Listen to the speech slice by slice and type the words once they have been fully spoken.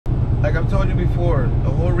Like I've told you before, the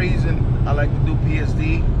whole reason I like to do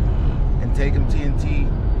PSD and take them TNT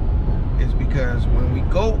is because when we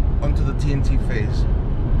go onto the TNT phase,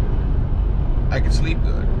 I can sleep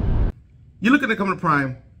good. You're looking to come to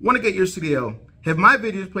Prime, want to get your CDL, have my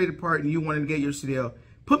videos played a part in you wanting to get your CDL,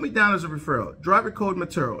 put me down as a referral. Driver code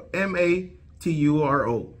Maturo,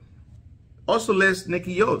 M-A-T-U-R-O. Also list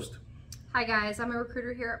Nikki Yost. Hi guys, I'm a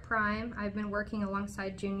recruiter here at Prime. I've been working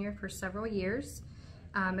alongside Junior for several years.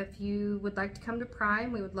 If you would like to come to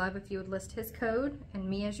Prime, we would love if you would list his code and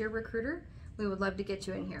me as your recruiter. We would love to get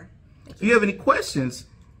you in here. If you have any questions,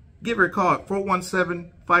 give her a call at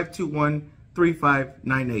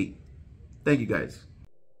 417-521-3598. Thank you guys.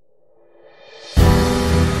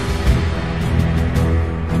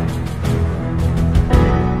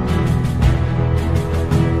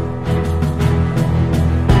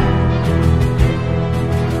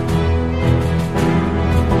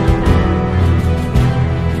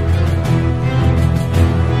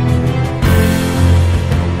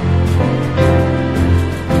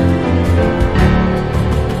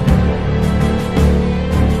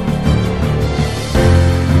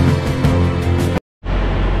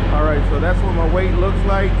 That's what my weight looks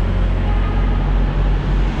like.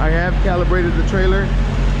 I have calibrated the trailer.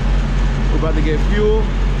 We're about to get fuel.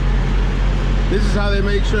 This is how they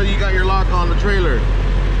make sure you got your lock on the trailer.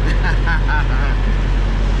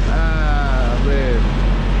 Ah, man.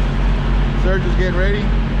 Serge is getting ready.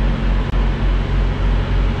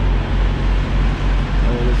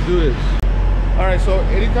 Oh, let's do this. All right, so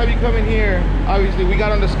anytime you come in here, obviously we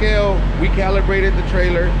got on the scale, we calibrated the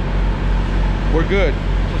trailer. We're good.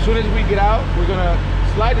 As soon as we get out, we're gonna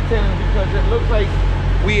slide the tendon because it looks like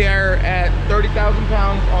we are at 30,000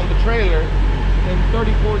 pounds on the trailer and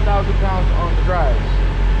 34,000 pounds on the drives.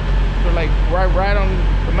 So like right on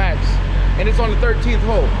the max. And it's on the 13th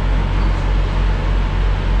hole.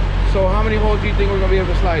 So how many holes do you think we're gonna be able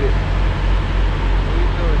to slide it? We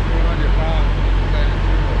do it 300 pounds.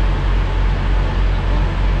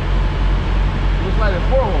 We'll slide it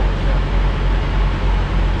 4 holes.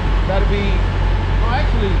 That'd be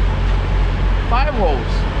actually 5 holes.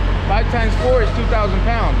 5 times 4 is 2,000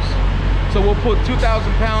 pounds. So we'll put 2,000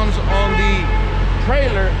 pounds on the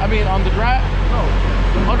trailer, on the drive, no,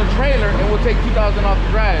 on the trailer, and we'll take 2,000 off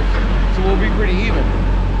the drive. So we'll be pretty even.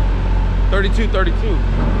 32, 32,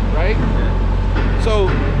 right? Yeah. So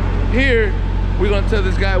here, we're gonna tell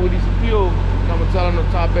this guy we need some fuel. I'm gonna tell him to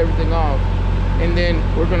top everything off. And then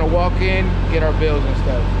we're gonna walk in, get our bills and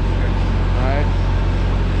stuff. All right?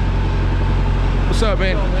 What's up,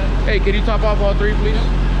 man? Hey, can you top off all 3, please?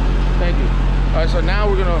 Thank you. All right, so now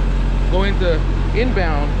we're gonna go into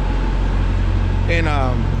inbound and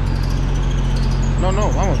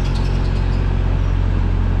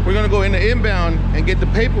we're gonna go into inbound and get the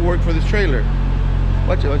paperwork for this trailer.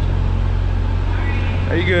 Watch it, watch it.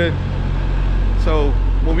 Are you good? So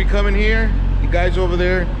when we come in here, you guys over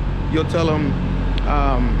there, you'll tell them,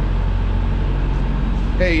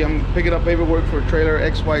 hey, I'm picking up paperwork for trailer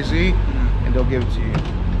XYZ. And they'll give it to you.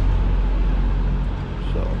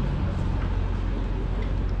 So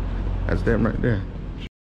that's them right there.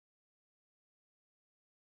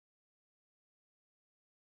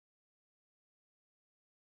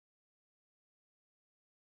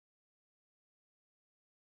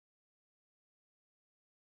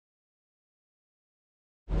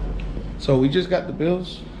 So we just got the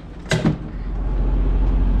bills.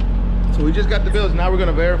 Now we're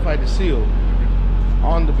gonna verify the seal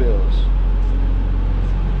on the bills.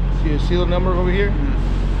 See your seal number over here?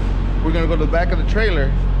 Mm-hmm. We're gonna go to the back of the trailer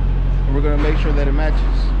and we're gonna make sure that it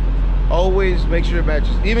matches. Always make sure it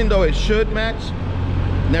matches. Even though it should match,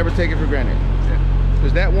 never take it for granted.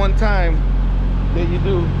 Because that one time that you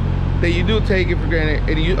do take it for granted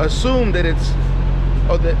and you assume that it's,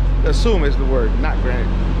 assume is the word, not granted.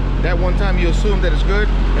 That one time you assume that it's good,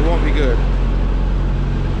 it won't be good.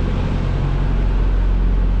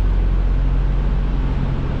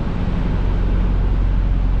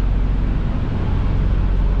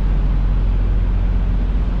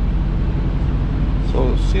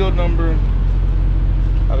 Seal number,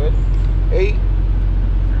 a ver,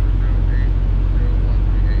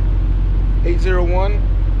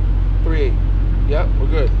 80138. Yep, we're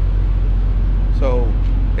good. So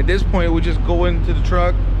at this point, we just go into the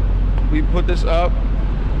truck, we put this up,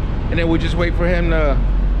 and then we just wait for him to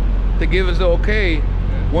give us the okay.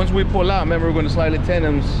 Once we pull out, remember we're going to slide the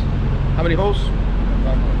tandems. How many holes? 5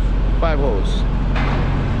 holes. 5 holes.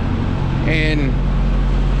 And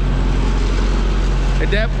at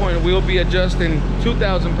that point, we'll be adjusting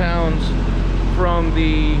 2,000 pounds from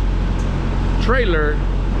the trailer,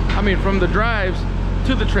 from the drives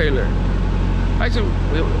to the trailer. Actually,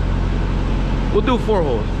 We'll do 4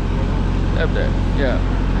 holes. Have that. Yeah.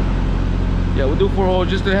 Yeah, we'll do 4 holes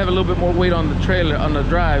just to have a little bit more weight on the trailer, on the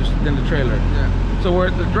drives than the trailer. Yeah. So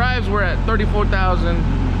the drives we're at 34,000.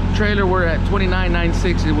 Trailer we're at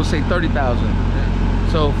 29,960. We'll say 30,000. Yeah.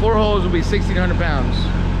 So 4 holes will be 1,600 pounds.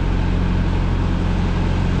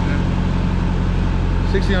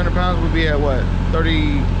 1,600 pounds would be at what?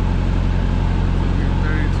 30.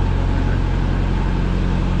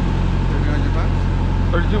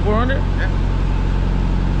 32,400? Yeah.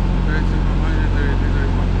 32,400,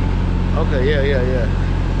 33,400. Okay, yeah.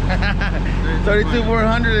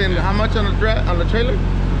 32,400 and how much on the trailer? So the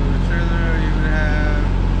trailer, you would have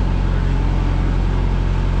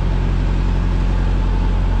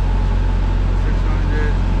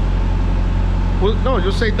 600. Well, no,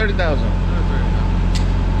 just say 30,000.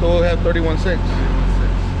 So we'll have 31,600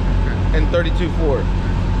 Okay. and 32,400.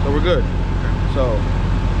 So we're good. Okay. So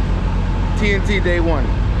TNT day 1.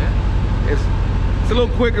 Yeah. It's a little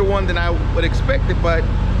quicker one than I would expect it, but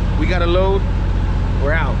we got a load.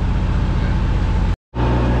 We're out.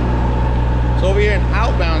 So over here in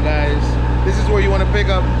outbound, guys, this is where you want to pick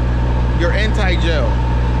up your anti-gel,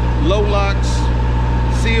 low locks,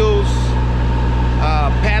 seals,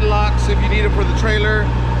 padlocks if you need it for the trailer,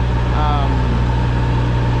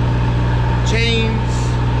 chains,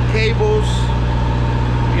 cables,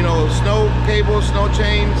 you know, snow cables, snow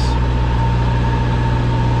chains.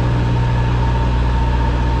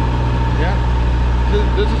 Yeah,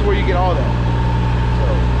 this is where you get all that. So,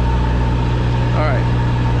 all right.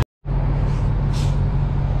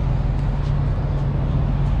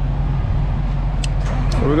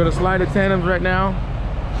 So we're gonna slide the tandems right now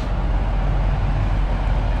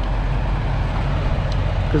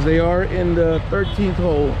because they are in the 13th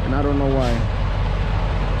hole, and I don't know why.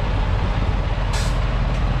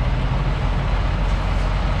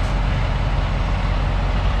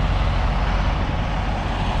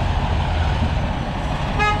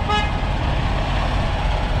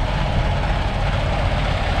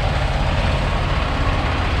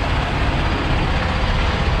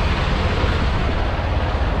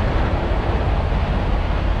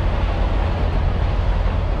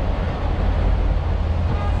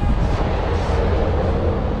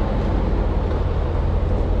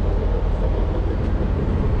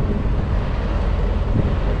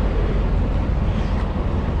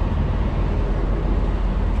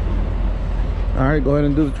 All right, go ahead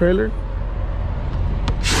and do the trailer.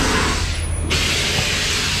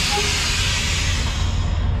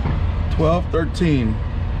 $12, $13.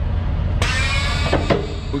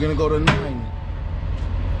 We're gonna go to 9.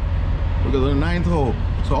 We're going to the 9th hole.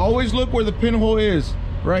 So always look where the pinhole is.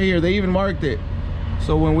 Right here, they even marked it.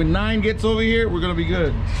 So when 9 gets over here, we're gonna be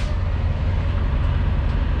good.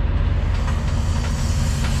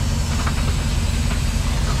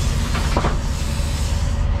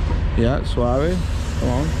 Yeah, suave. Come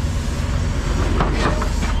on.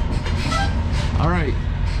 All right.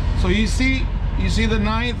 So you see the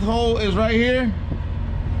 9th hole is right here.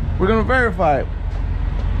 We're gonna verify it.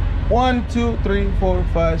 1, 2, 3, 4,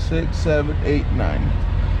 5, 6, 7, 8, 9.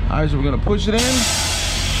 All right, so we're gonna push it in,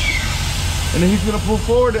 and then he's gonna pull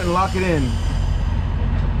forward and lock it in.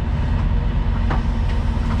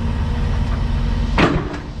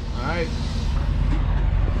 All right.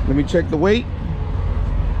 Let me check the weight.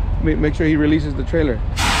 Make sure he releases the trailer.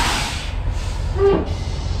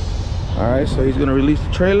 All right, so he's gonna release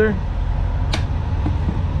the trailer.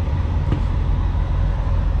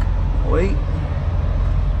 Wait.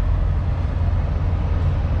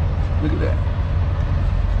 Look at that.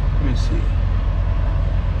 Let me see.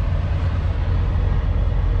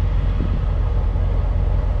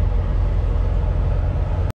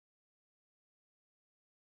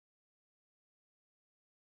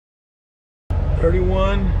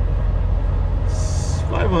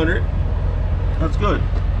 $31,500. That's good.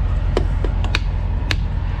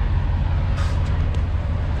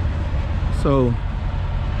 So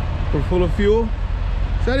we're full of fuel.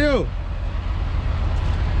 Sergio!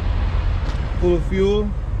 Full of fuel.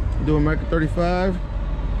 Doing Micro 35.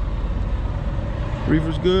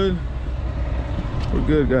 Reefer's good. We're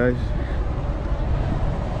good, guys.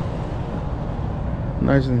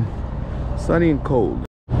 Nice and sunny and cold.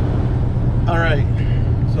 All right,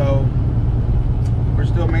 so we're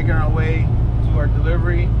still making our way to our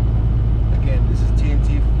delivery. Again, this is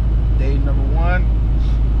TNT day number 1.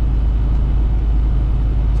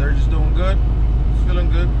 Serge is doing good. He's feeling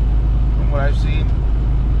good from what I've seen.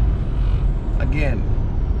 Again,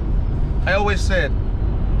 I always said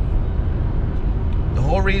the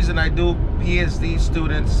whole reason I do PSD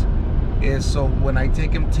students is so when I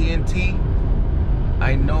take him TNT,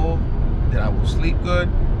 I know that I will sleep good,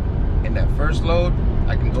 in that first load,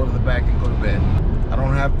 I can go to the back and go to bed. I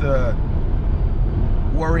don't have to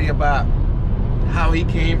worry about how he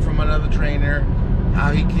came from another trainer,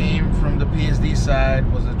 how he came from the PSD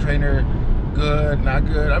side. Was the trainer good, not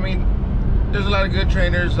good? I mean, there's a lot of good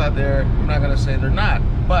trainers out there. I'm not gonna say they're not,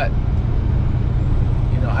 but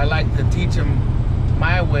you know, I like to teach him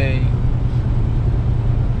my way.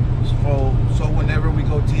 So whenever we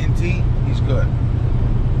go TNT, he's good.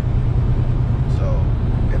 So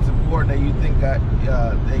it's important that you think that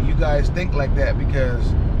you guys think like that,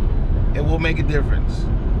 because it will make a difference,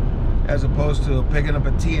 as opposed to picking up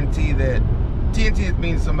a TNT. That TNT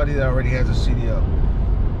means somebody that already has a CDL.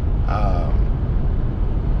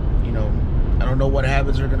 You know, I don't know what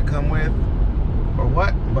habits are going to come with or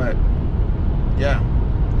what, but yeah,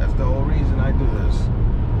 that's the whole reason I do this.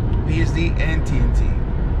 PSD and TNT.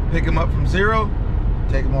 Pick them up from 0,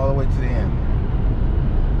 take them all the way to the end.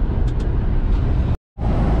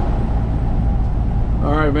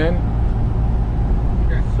 All right, man.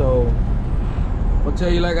 Okay. So I'll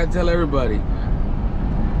tell you like I tell everybody.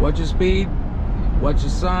 Watch your speed, watch your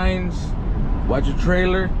signs, watch your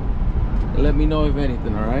trailer, and let me know if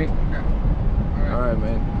anything, all right? Okay. All right,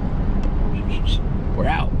 man. We're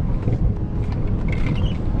out.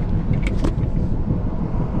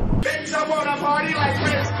 Bitch, I wanna party like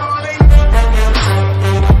Chris Farley.